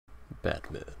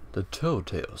Batman, the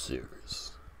Telltale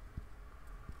series.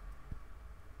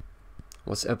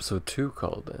 What's episode 2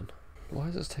 called then? Why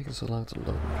is this taking so long to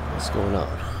load? What's going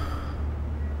on?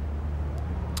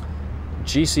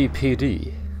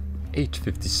 GCPD,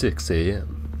 8:56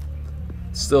 AM.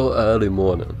 Still early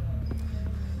morning.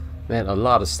 Man, a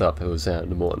lot of stuff goes out in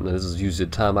the morning. This is usually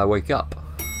the time I wake up.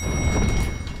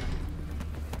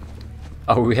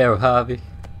 Oh, we have Harvey.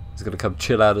 He's gonna come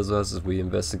chill out as us as we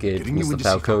investigate Getting you Mr. into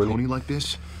Falcone. Falcone like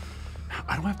this?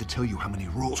 I don't have to tell you how many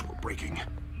rules we're breaking.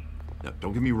 Now,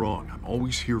 don't get me wrong, I'm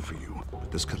always here for you,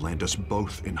 but this could land us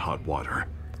both in hot water.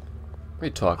 What are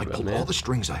you talking I about, pulled man? all the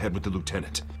strings I had with the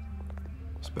lieutenant.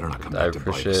 This better not come I back to bite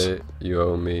us. appreciate you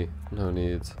owe me. No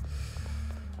needs.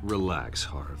 Relax,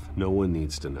 Harv. No one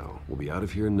needs to know. We'll be out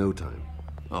of here in no time.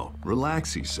 Oh,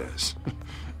 relax, he says.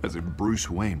 As if Bruce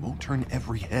Wayne won't turn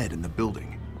every head in the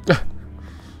building.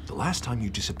 The last time you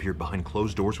disappeared behind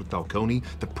closed doors with Falcone,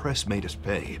 the press made us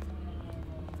pay.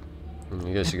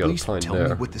 I guess you At got a least point tell there.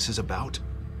 me what this is about.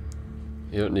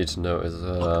 You don't need to know. Is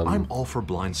Look, I'm all for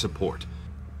blind support,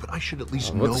 but I should at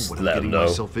least know let's what I'm let him getting know.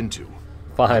 myself into.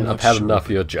 fine. not I've had sure, enough of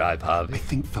but your jive, I Harvey.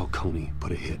 think Falcone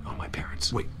put a hit on my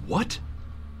parents. Wait, what?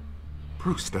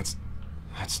 Bruce, that's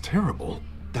terrible.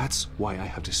 That's why I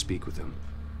have to speak with him.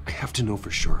 I have to know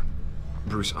for sure.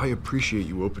 Bruce, I appreciate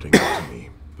you opening up to me,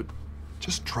 but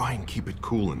just try and keep it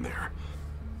cool in there.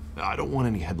 I don't want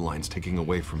any headlines taking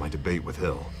away from my debate with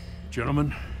Hill.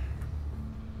 Gentlemen,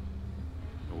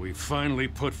 we finally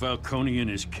put Falcone in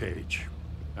his cage.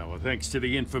 Now, thanks to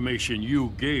the information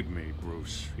you gave me,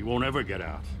 Bruce, he won't ever get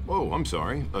out. Whoa, I'm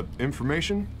sorry.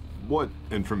 Information? What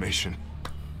information?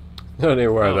 Don't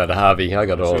even worry about it, Harvey. I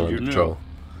got it all So under you knew. control.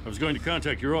 I was going to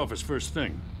contact your office first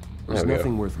thing. There There's we go.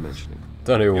 nothing worth mentioning.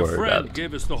 Don't even Your worry about friend it.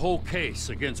 gave us the whole case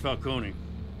against Falcone.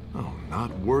 Oh,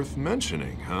 not worth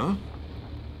mentioning, huh?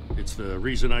 It's the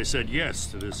reason I said yes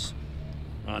to this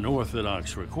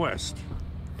unorthodox request.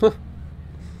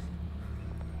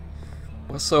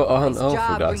 What's so Nice job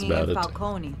unorthodox bringing about in it?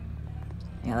 Falcone.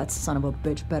 Yeah, that son of a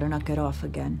bitch better not get off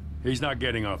again. He's not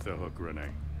getting off the hook,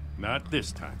 Renee. Not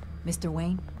this time. Mr.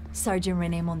 Wayne, Sergeant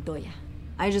Renee Montoya.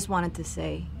 I just wanted to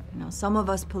say, some of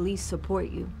us police support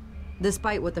you,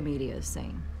 despite what the media is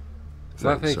saying.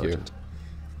 Well, Thanks, thank you. Sergeant.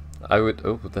 I would.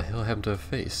 Oh, what the hell happened to her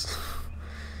face?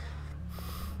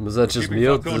 Was that just Keeping me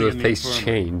or did Falcone her in the face infirmary.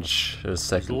 change a He's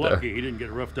second there? lucky he didn't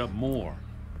get roughed up more.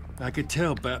 I could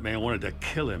tell Batman wanted to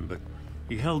kill him, but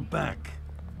he held back.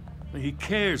 He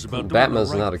cares about doing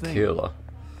Batman's the right not a thing. killer.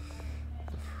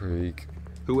 Freak.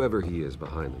 Whoever he is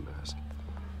behind the mask,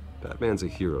 Batman's a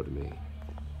hero to me.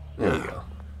 There you go.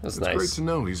 That's It's great nice. to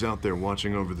know he's out there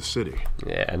watching over the city.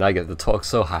 Yeah, and I get to talk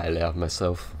so highly of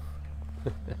myself.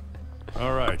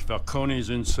 All right, Falcone's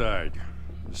inside.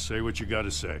 Just say what you got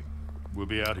to say. We'll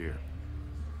be out here.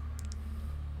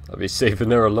 I'll be safe in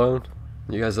there alone.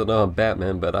 You guys don't know I'm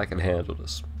Batman, but I can handle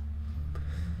this.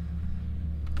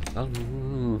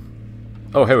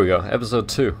 Oh, here we go. Episode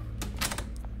 2.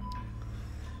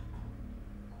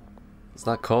 It's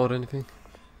not called anything.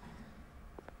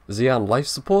 Is he on life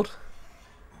support?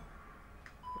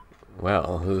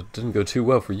 Well, it didn't go too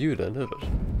well for you then, did it?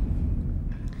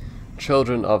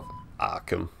 Children of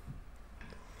Arkham.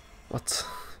 What?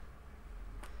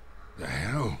 The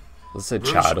hell? Let's say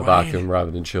Bruce child of Wayne? Arkham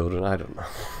rather than children. I don't know.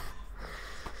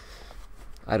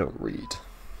 I don't read.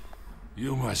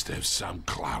 You must have some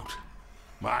clout.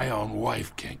 My own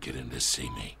wife can't get in to see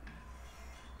me.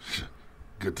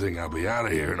 Good thing I'll be out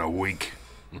of here in a week.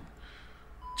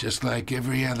 Just like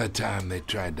every other time they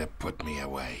tried to put me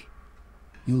away.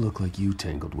 You look like you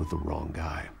tangled with the wrong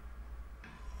guy.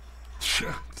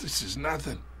 Sure, this is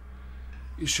nothing.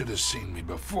 You should have seen me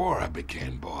before I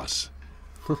became boss.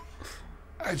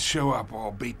 I'd show up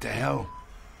all beat to hell.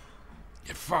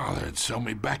 Your father'd sew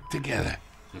me back together.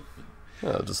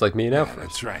 Oh, just like me and Yeah, Alfred.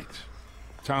 that's right.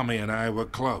 Tommy and I were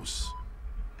close.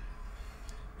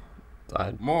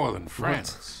 More than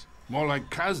friends. More like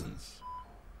cousins.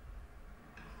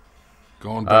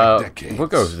 Going back decades. We'll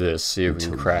go with this, see if we can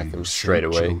Until crack you him straight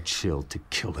sent away. Joe Chill to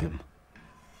kill him.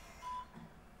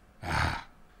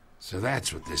 So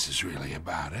that's what this is really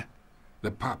about, eh?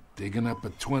 The pup digging up a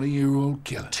 20-year-old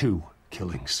killer. 2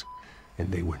 killings,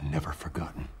 and they were never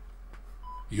forgotten.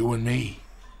 You and me,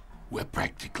 we're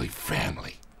practically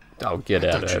family. Oh, get I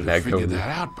out thought of you'd there, have figured Cody. that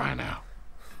out by now.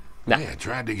 Nah. Yeah, I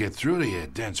tried to get through to your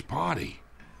dense party.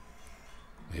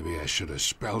 Maybe I should have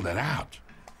spelled it out.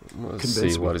 Let's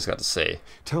Convince see me. what he's got to say.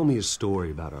 Tell me a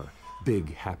story about our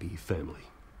big, happy family.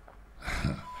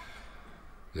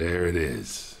 There it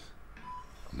is.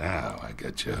 Now I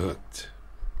got you hooked.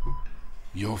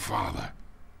 Your father,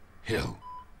 Hill,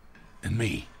 and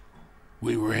me.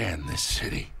 We ran this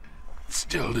city.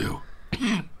 Still do.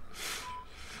 God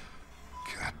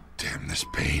damn this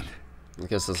pain. I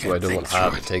guess that's why I don't want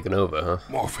Harvey taking over, huh?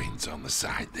 Morphine's on the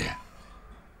side there.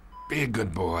 Be a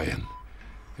good boy and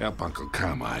help Uncle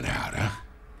Carmine out, huh?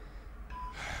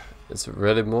 Is it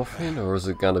really morphine, or is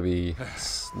it gonna be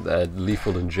that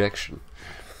lethal injection?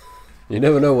 You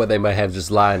never know what they might have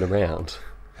just lying around.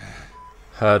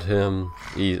 Hurt him,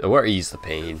 ease the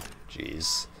pain.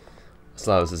 Jeez. As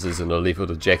long as this isn't a lethal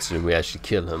injection and we actually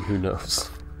kill him, who knows?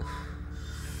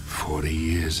 40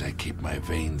 years I keep my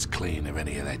veins clean of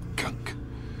any of that gunk.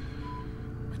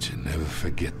 But you never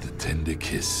forget the tender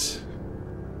kiss.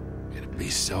 It'd be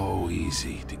so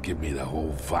easy to give me the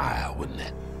whole vial, wouldn't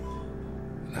it?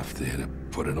 Enough there to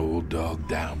put an old dog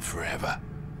down forever.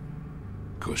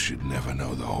 Of course, you'd never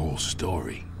know the whole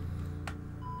story.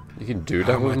 You can do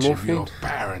that with morphine? How much of your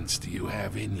parents do you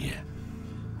have in you?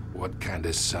 What kind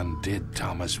of son did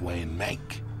Thomas Wayne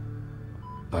make?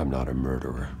 I'm not a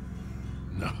murderer.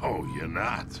 No, you're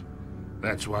not.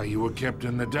 That's why you were kept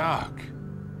in the dark.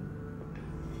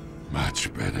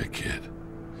 Much better, kid.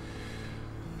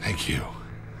 Thank you.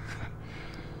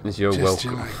 You're Just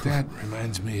welcome. like that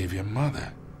reminds me of your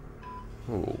mother.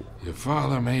 Oh. Your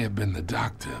father may have been the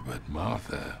doctor, but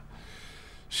Martha,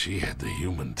 she had the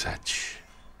human touch.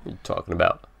 What are you talking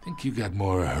about? I think you got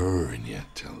more of her in you,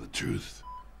 tell the truth.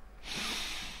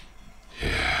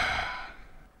 Yeah.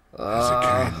 There's a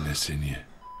kindness in you.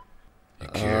 You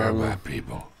care about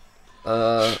people.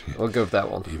 I'll go with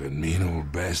that one. Even mean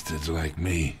old bastards like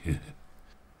me.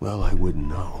 Well, I wouldn't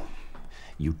know.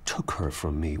 You took her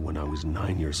from me when I was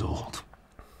 9 years old.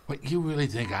 What, you really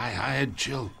think I hired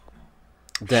Chill?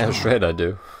 Damn straight I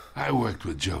do. I worked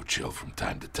with Joe Chill from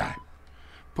time to time.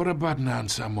 Put a button on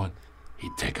someone,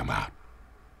 he'd take him out.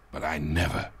 But I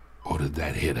never ordered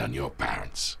that hit on your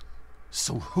parents.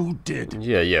 So who did?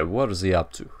 Yeah, what is he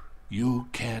up to? You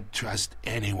can't trust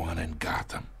anyone in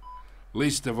Gotham.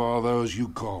 Least of all those you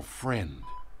call friend.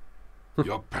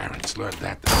 Your parents learned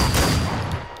that.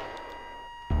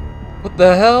 What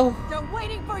the hell? They're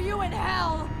waiting for you in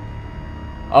hell!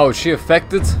 Oh, is she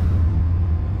affected?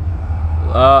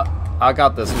 I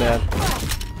got this, man.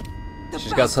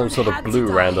 She's got some sort of blue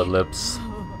around her lips.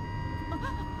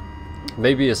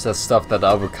 Maybe it's that stuff that the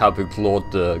other cop who clawed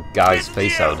the guy's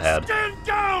face out had. Stand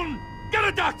down! Get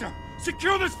a doctor!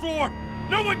 Secure this floor!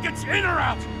 No one gets in or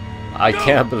out! I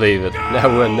can't believe it. Now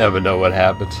we'll never know what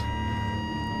happened.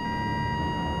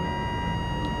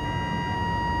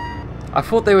 I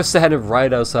thought they were standing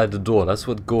right outside the door. That's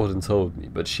what Gordon told me.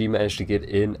 But she managed to get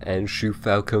in and shoot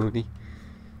Falcone.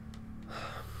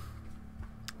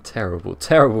 Terrible,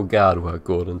 terrible guard work,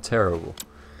 Gordon. Terrible.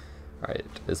 Alright,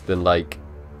 it's been like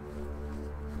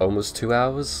almost 2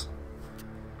 hours.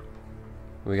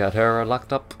 We got her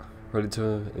locked up, ready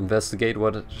to investigate.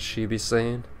 What she be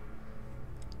saying?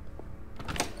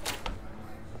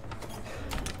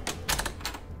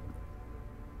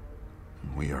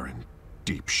 We are in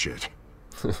deep shit.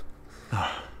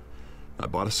 I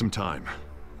bought us some time,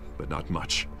 but not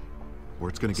much.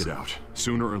 Word's gonna get out,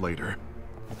 sooner or later.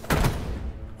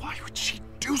 Why would she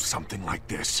do something like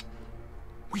this?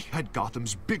 We had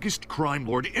Gotham's biggest crime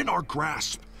lord in our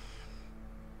grasp.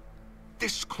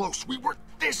 This close, we were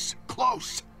this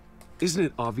close! Isn't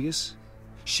it obvious?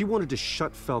 She wanted to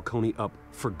shut Falcone up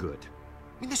for good.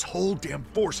 I mean, this whole damn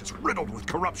force is riddled with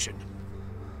corruption.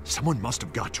 Someone must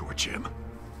have got to her, Jim.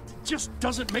 Just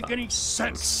doesn't make any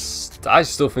sense. I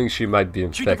still think she might be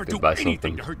She'd never infected do by anything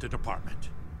something. to hurt the department.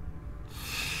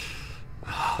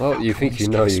 Well, you think you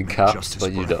know you cops,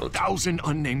 but you don't. 1,000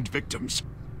 unnamed victims.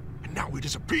 And now it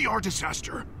is a PR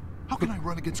disaster. How can I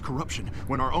run against corruption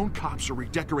when our own cops are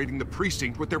redecorating the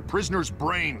precinct with their prisoners'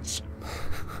 brains?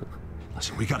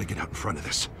 Listen, we gotta get out in front of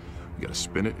this. We gotta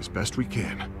spin it as best we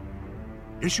can.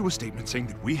 Issue a statement saying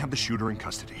that we have the shooter in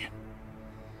custody.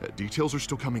 Details are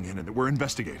still coming in and that we're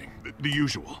investigating. The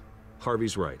usual.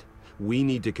 Harvey's right. We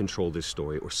need to control this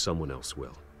story or someone else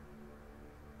will.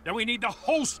 Then we need the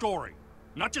whole story,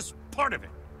 not just part of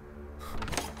it.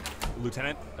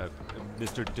 Lieutenant,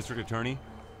 Mr. District Attorney,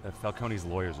 Falcone's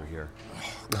lawyers are here.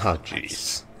 Oh,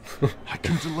 jeez. I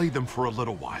can delay them for a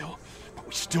little while, but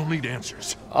we still need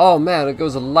answers. Oh man, it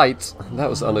goes a light. That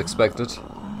was unexpected.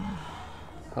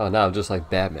 Oh, now I'm just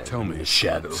like Batman. Tell me in the if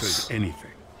shadows. says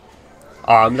anything.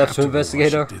 Oh, I'm left to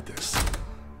investigate her. Did this.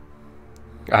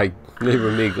 Alright, leave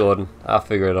with me, Gordon. I'll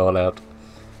figure it all out.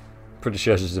 Pretty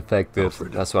sure she's affected.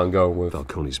 Alfred, That's what I'm going with.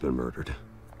 Falcone's been murdered.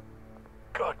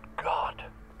 Good God.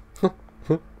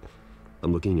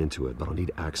 I'm looking into it, but I'll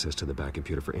need access to the back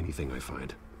computer for anything I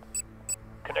find.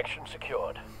 Connection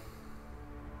secured.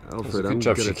 Alfred, good I'm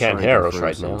job gonna she can't try hear and us confirm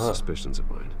right some now, huh? suspicions of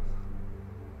mine.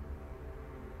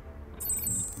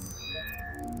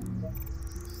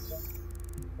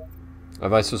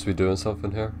 Am I supposed to be doing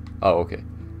something here? Oh, okay.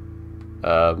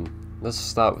 Let's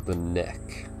start with the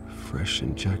neck. Fresh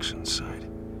injection site.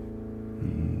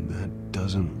 That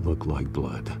doesn't look like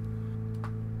blood.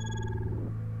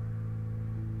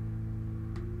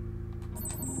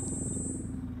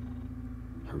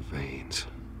 Her veins,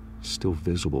 still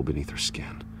visible beneath her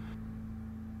skin.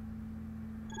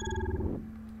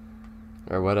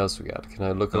 Alright, what else we got? Can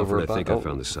I look over Alfred, about? I think I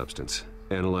found the substance.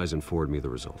 Analyze and forward me the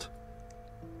result.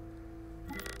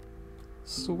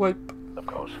 Swipe. Of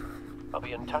course. I'll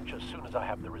be in touch as soon as I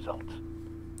have the results.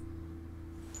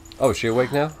 Oh, is she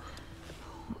awake now?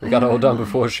 We got it all done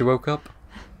before she woke up?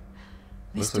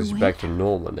 Looks like she's back to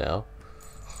normal now.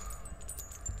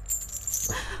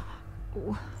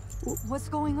 What's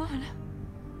going on?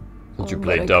 Don't you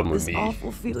play dumb with me. This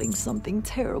awful feeling something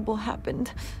terrible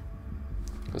happened.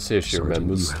 Let's see if she Sergeant,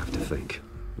 remembers. you have to think.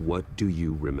 What do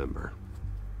you remember?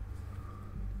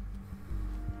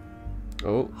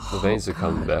 Oh, the veins are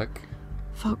coming back.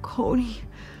 Falcone.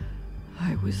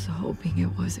 I was hoping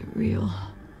it wasn't real.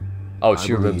 Oh,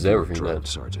 she I believe remembers you were everything then. drugged,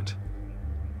 Sergeant.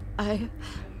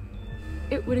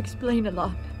 It would explain a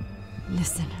lot.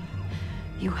 Listen,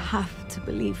 you have to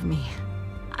believe me.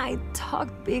 I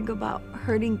talked big about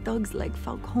hurting thugs like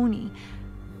Falcone,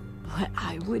 but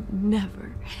I would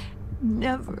never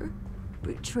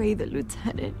betray the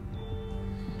lieutenant.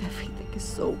 Everything is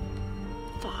so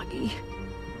foggy.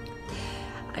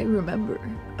 I remember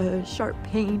a sharp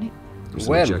pain. There's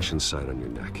When? an injection site on your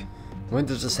neck. When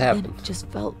did this And happen? it just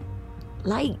felt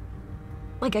light.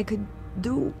 Like I could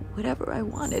do whatever I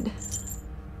wanted.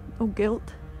 No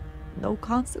guilt, no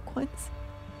consequence.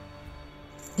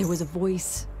 There was a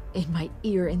voice in my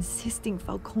ear insisting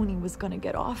Falcone was gonna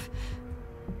get off.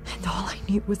 And all I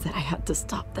knew was that I had to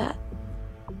stop that.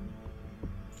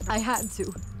 I had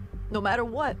to, no matter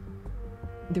what.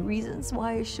 The reasons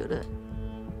why I should've,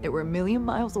 they were a million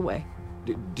miles away.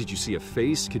 Did you see a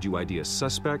face? Could you ID a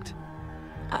suspect?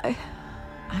 I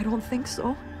don't think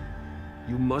so.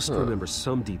 You must remember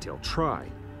some detail. Try.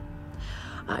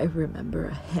 I remember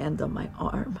a hand on my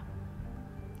arm,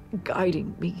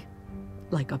 guiding me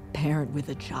like a parent with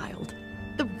a child.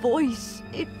 The voice,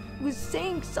 it was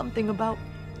saying something about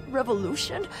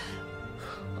revolution.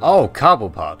 Oh,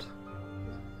 Cobblepot.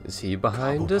 Is he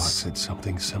behind Cobblepot us? said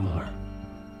something similar.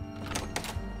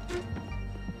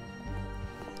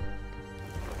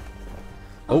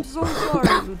 I'm so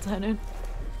sorry, Lieutenant.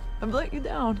 I've let you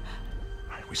down.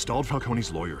 We stalled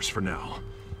Falcone's lawyers for now,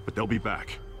 but they'll be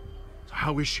back. So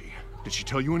how is she? Did she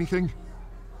tell you anything?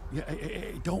 Yeah,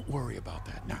 hey, don't worry about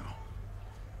that now.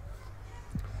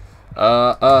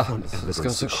 Let's go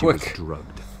so She was quick.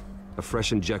 drugged. A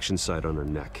fresh injection site on her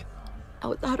neck. I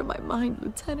was out of my mind,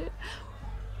 Lieutenant.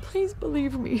 Please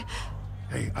believe me.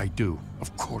 Hey, I do.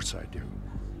 Of course I do.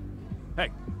 Hey,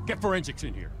 get forensics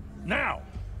in here. Now!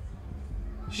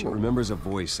 She remembers a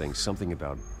voice saying something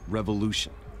about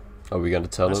revolution. Are we gonna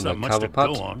tell That's him not that much to go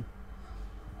Cobblepot? on.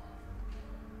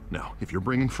 Now, if you're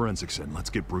bringing forensics in, let's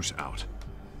get Bruce out.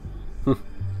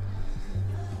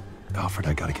 Alfred,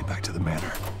 I gotta get back to the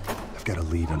manor. I've got a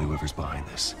lead on whoever's behind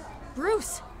this.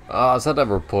 Bruce! Is that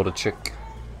reporter chick?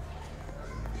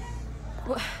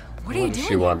 What are What you does doing?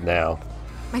 she want now?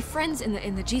 My friends in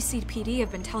the GCPD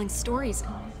have been telling stories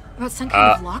about some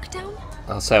kind of lockdown.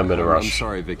 I'll say I'm in a I'm rush.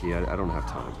 sorry, Vicky. I don't have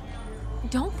time.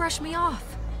 Don't brush me off.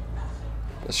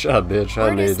 Shut up, bitch. I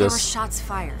Word need is there were this. shots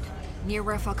fired near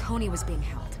where Falcone was being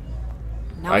held.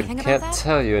 Know I anything can't about that?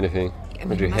 tell you anything. I Would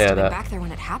mean, you you must hear have been that? back there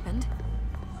when it happened.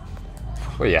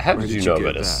 Well, yeah, how Where did did you you know get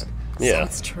about this? that? Yeah. So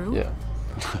it's true? Yeah.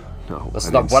 No, That's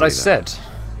I not didn't what I say that. said.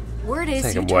 Word is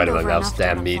Take you him turned away, over like, enough dirt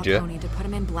damn on media. Falcone to put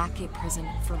him in Blackgate prison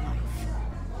for life.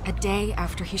 A day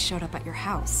after he showed up at your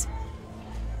house.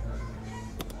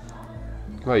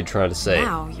 What are you trying to say?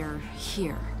 Now you're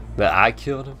here. That I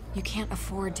killed him? You can't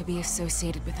afford to be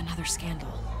associated with another scandal.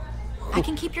 I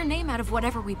can keep your name out of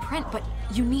whatever we print, but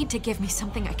you need to give me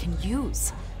something I can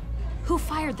use. Who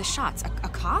fired the shots? A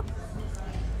cop?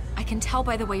 I can tell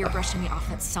by the way you're brushing me off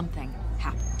that something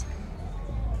happened.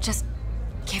 Just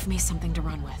give me something to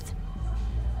run with.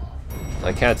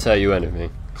 I can't tell you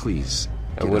anything. Please.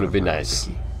 That get wouldn't out of be my way, nice.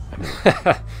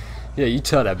 Vicky. Yeah, you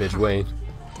tell that bitch, Wayne.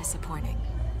 Disappointing.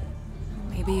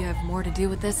 Maybe you have more to do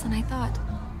with this than I thought.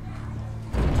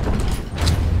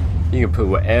 You can put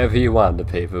whatever you want on the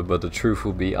paper, but the truth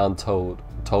will be untold.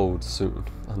 Told soon.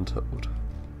 Untold.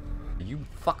 You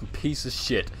fucking piece of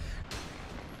shit.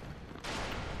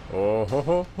 Oh, ho,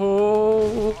 ho,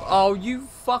 ho. Oh, you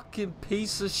fucking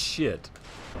piece of shit.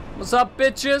 What's up,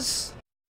 bitches?